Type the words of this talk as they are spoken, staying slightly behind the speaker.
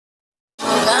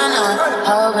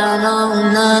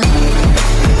Assalamualaikum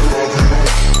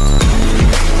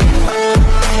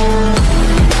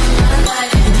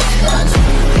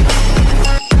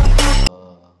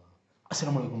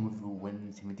everyone,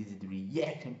 this is the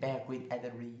reaction back with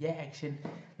other reaction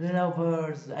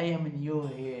lovers. I am new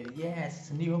here,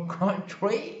 yes, new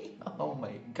country. Oh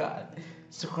my god.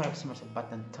 Subscribe, smash the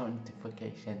button, turn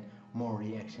notification, more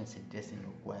reaction suggestion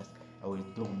requests. I will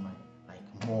do my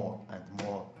more and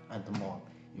more and more.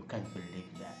 You can't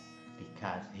believe that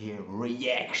because here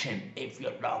reaction if you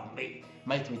love me.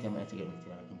 My Twitter, my Instagram,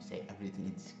 I can say everything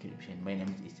in the description. My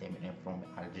name is Samir. I'm from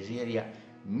Algeria,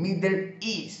 Middle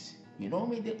East. You know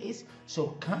Middle East.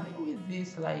 So coming with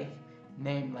this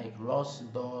name like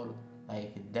Lost Doll,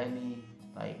 like DENNY,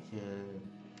 like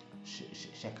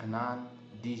KAKNAN,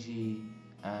 DG,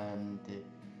 and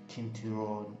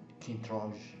KENTRUNG,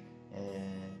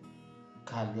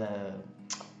 KALIA,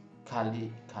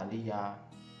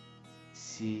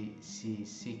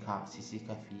 SISKA,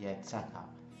 SKA.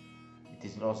 It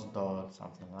is Lost Doll,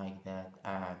 something like that.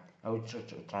 And I will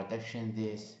traduction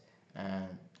this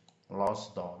and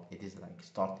Lost Doll. It is like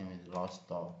starting with Lost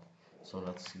Doll. So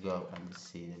let's go and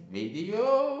see the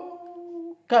video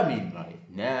coming right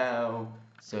now.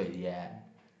 So yeah,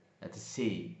 let's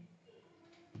see.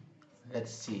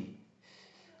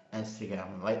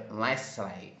 Instagram, nice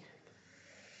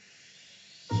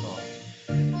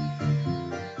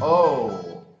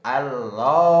oh, I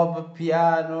love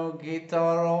piano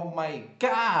guitar. Oh my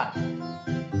god.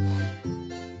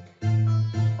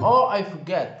 Oh, I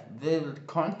forget. The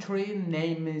country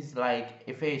name is like,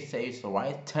 if I say it's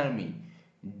right, tell me.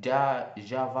 Javanese,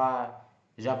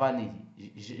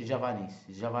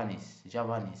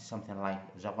 something like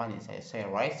Javanese. I say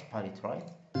right, spell it right.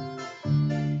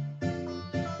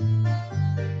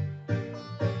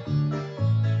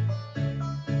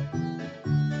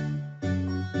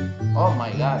 Oh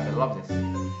my god, I love this.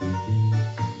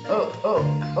 Oh.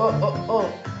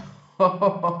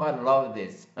 I love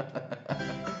this.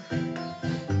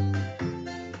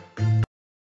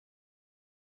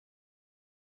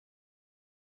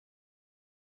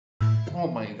 Oh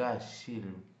my gosh, she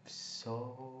looks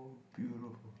so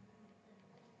beautiful.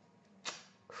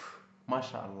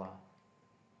 MashaAllah.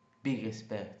 Big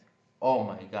respect. Oh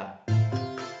my god.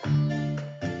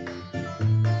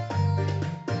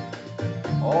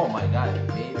 Oh my god,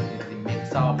 the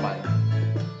mix up like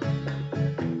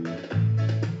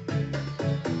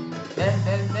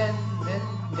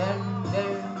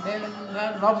I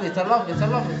love it.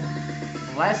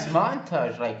 Last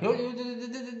montage, like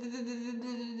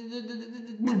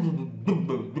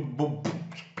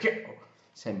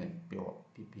Samir,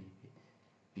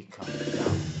 be calm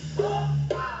down.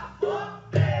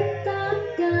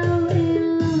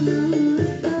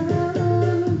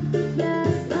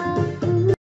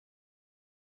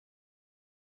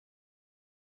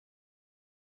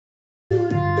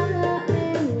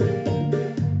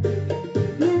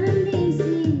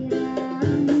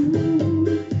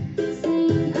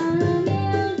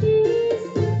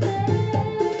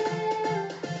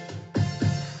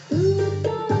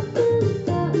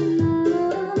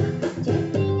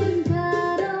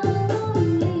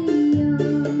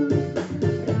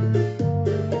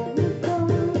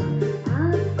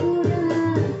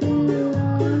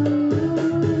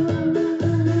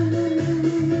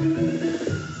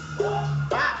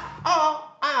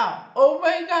 Oh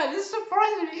my god, this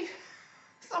surprised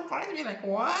me like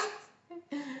what?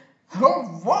 Her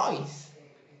voice.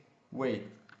 Wait,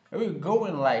 are we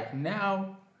going like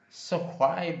now?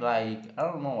 Subscribe, like I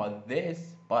don't know what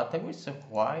this, but I will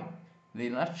subscribe.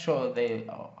 They're not sure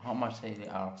how much they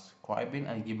are subscribing,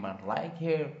 and give my like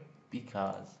here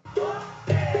because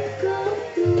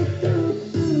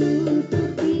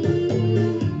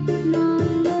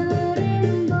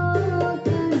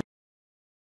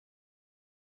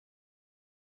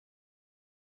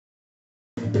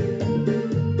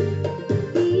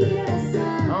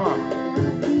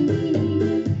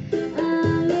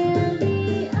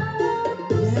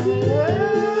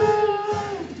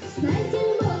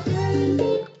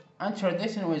and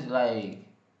tradition was like,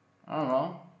 I don't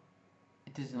know,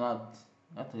 it is not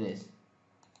this.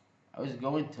 I was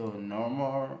going to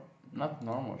not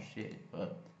normal shit,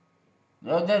 but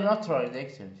no, they're not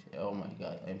tradition shit. Oh my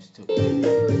god, I'm stupid.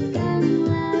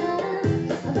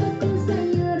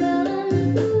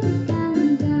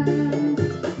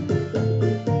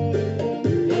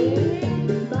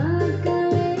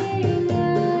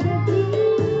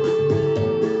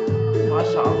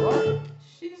 MashaAllah,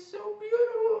 she's so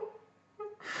beautiful.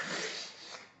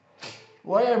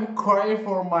 Why I'm crying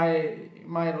for my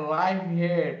life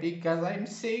here? Because I'm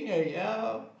single,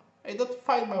 yo. I don't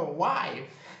find my wife.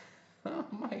 Oh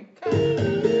my god.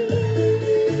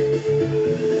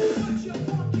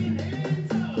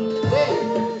 Wait.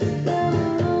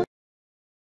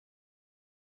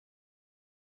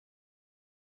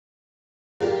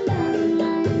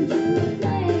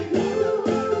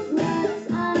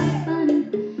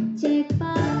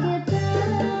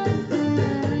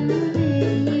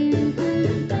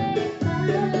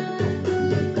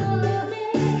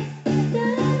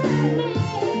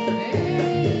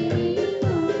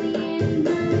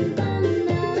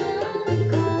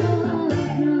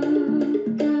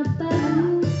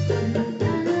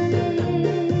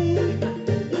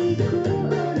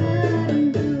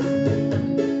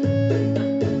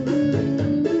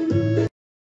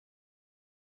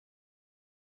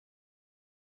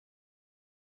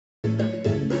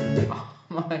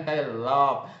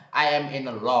 I am in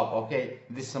a love, okay?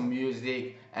 This some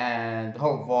music and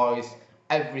her voice,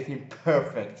 everything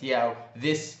perfect, yeah.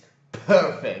 This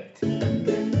perfect.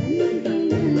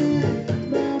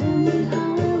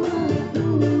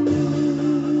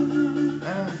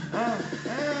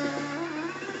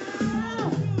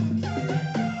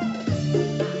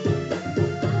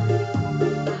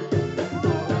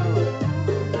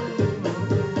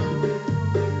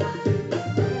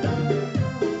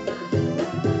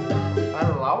 I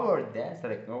love her dance,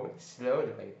 like going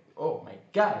slowly, like oh my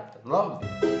god, I love it.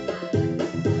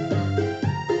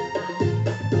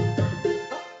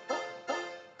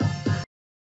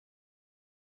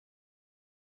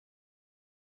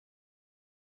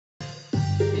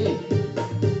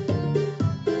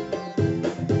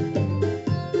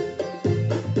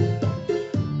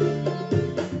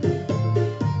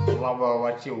 Love her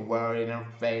what you wear in her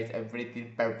face,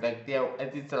 everything perfect, yeah.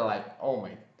 And it's like, oh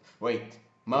my, wait,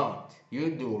 Mount,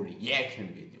 you do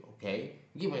reaction video, okay?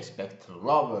 Give respect to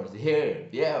lovers here,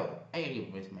 yeah. I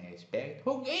give with my respect.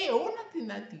 Okay, oh nothing,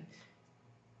 nothing.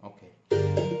 Okay.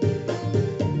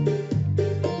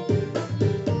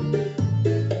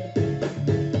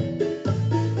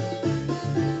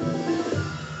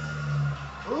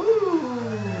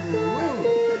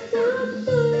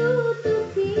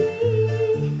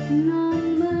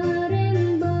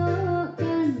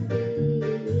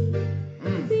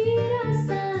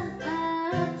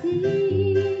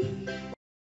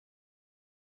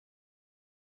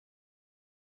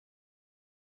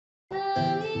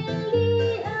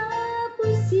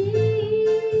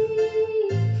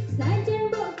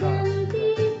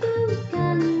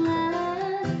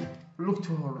 Look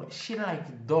to her, she like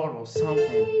a doll or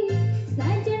something.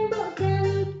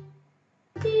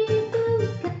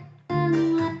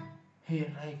 He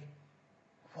like,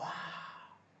 wow.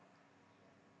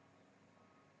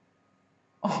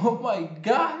 Oh my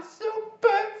god, so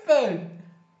perfect.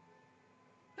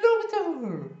 Look at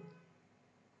her.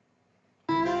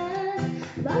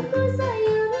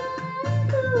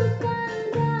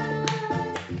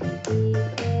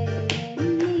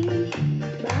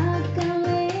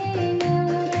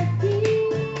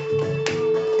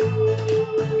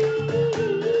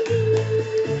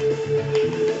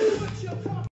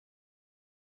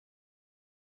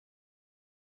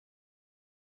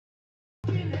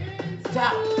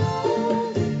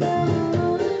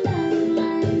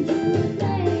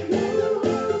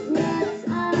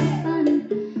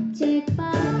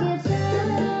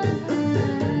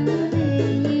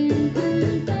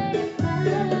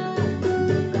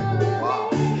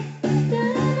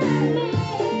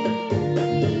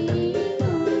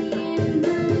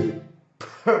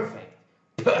 Perfect,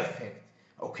 perfect,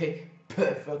 okay,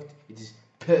 perfect, it is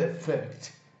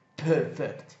perfect,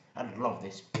 perfect, I love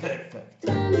this, perfect.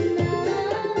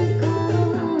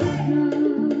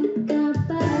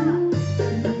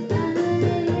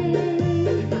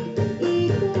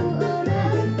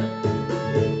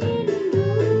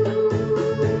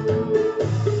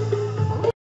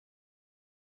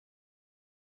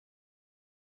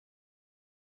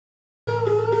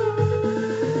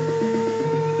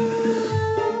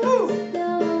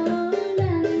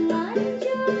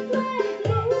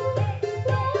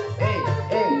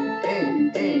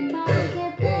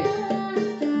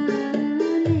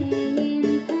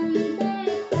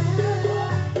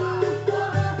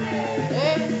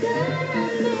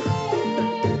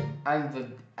 And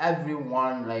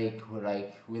everyone like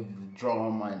with the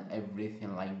drum and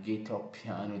everything, like guitar,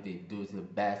 piano, they do the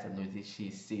best, and she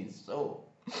sings so.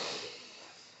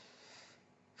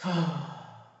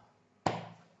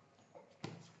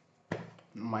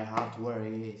 My heart where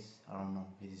it is, I don't know,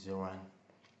 it is around.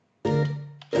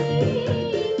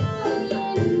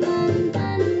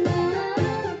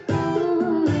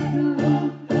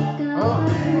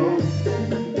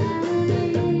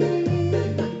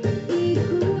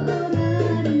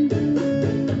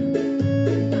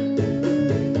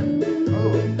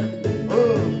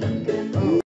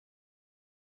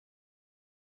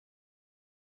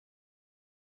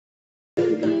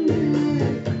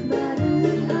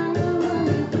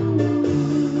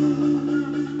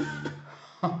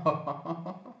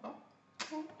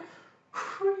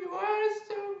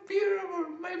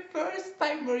 my first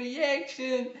time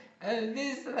reaction, and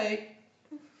this like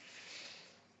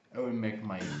I will make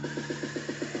my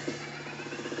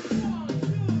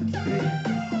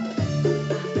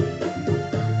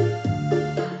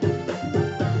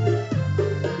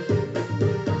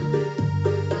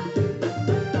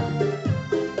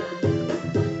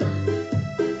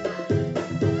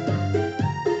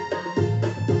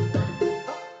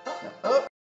oh,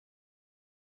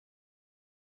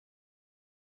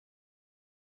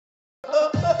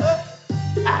 oh, oh, oh.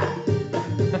 Ah.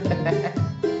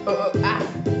 Oh, oh, ah.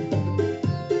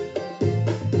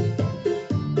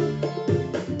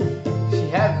 She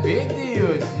have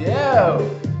videos, yo.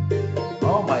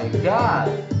 Oh my god.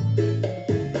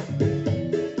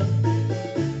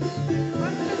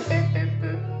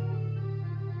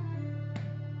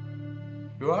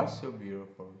 You are so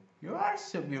beautiful. You are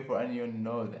so beautiful and you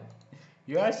know that.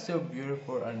 You are so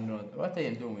beautiful and know that. What I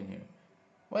am doing here?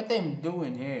 What I am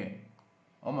doing here?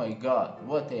 Oh my god,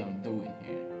 what I am doing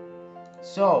here?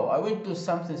 So I will do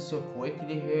something so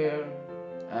quickly here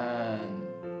and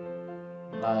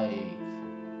like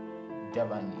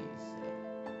Japanese.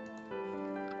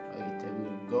 Wait, I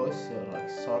will go so like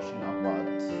searching about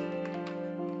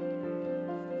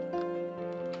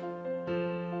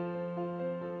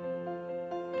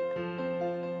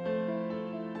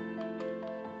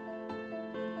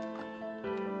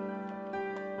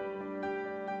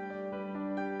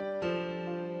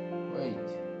wait,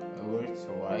 where it's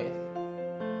right?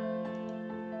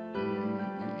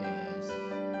 Yes,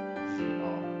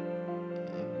 GR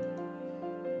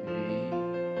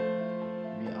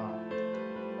VR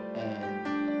and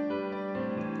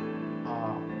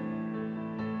RES.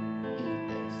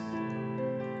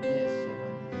 Yes,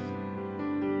 Japanese.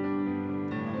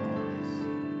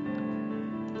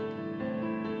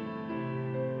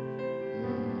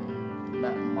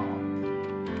 Map mark.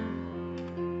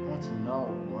 I want to know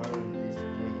where this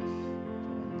place.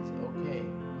 Okay,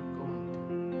 we're going to.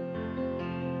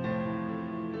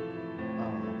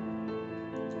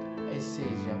 I say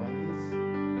Japanese.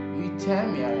 You tell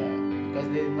me, because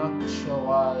they did not show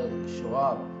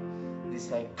up. This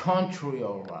like country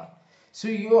or what. So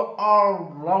you are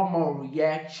love more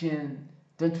reaction.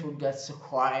 Don't forget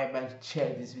subscribe and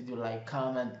share this video, like,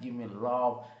 comment, give me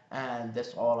love, and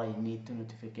that's all I need to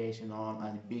notification on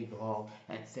and big hug,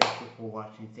 and thank you for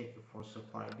watching, thank you for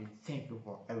subscribing, thank you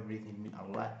for everything, mean a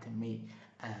lot to me,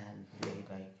 and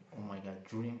like oh my god,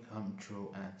 dream come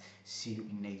true, and see you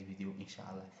in next video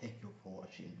inshallah. Thank you for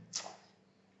watching.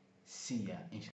 See ya inshallah.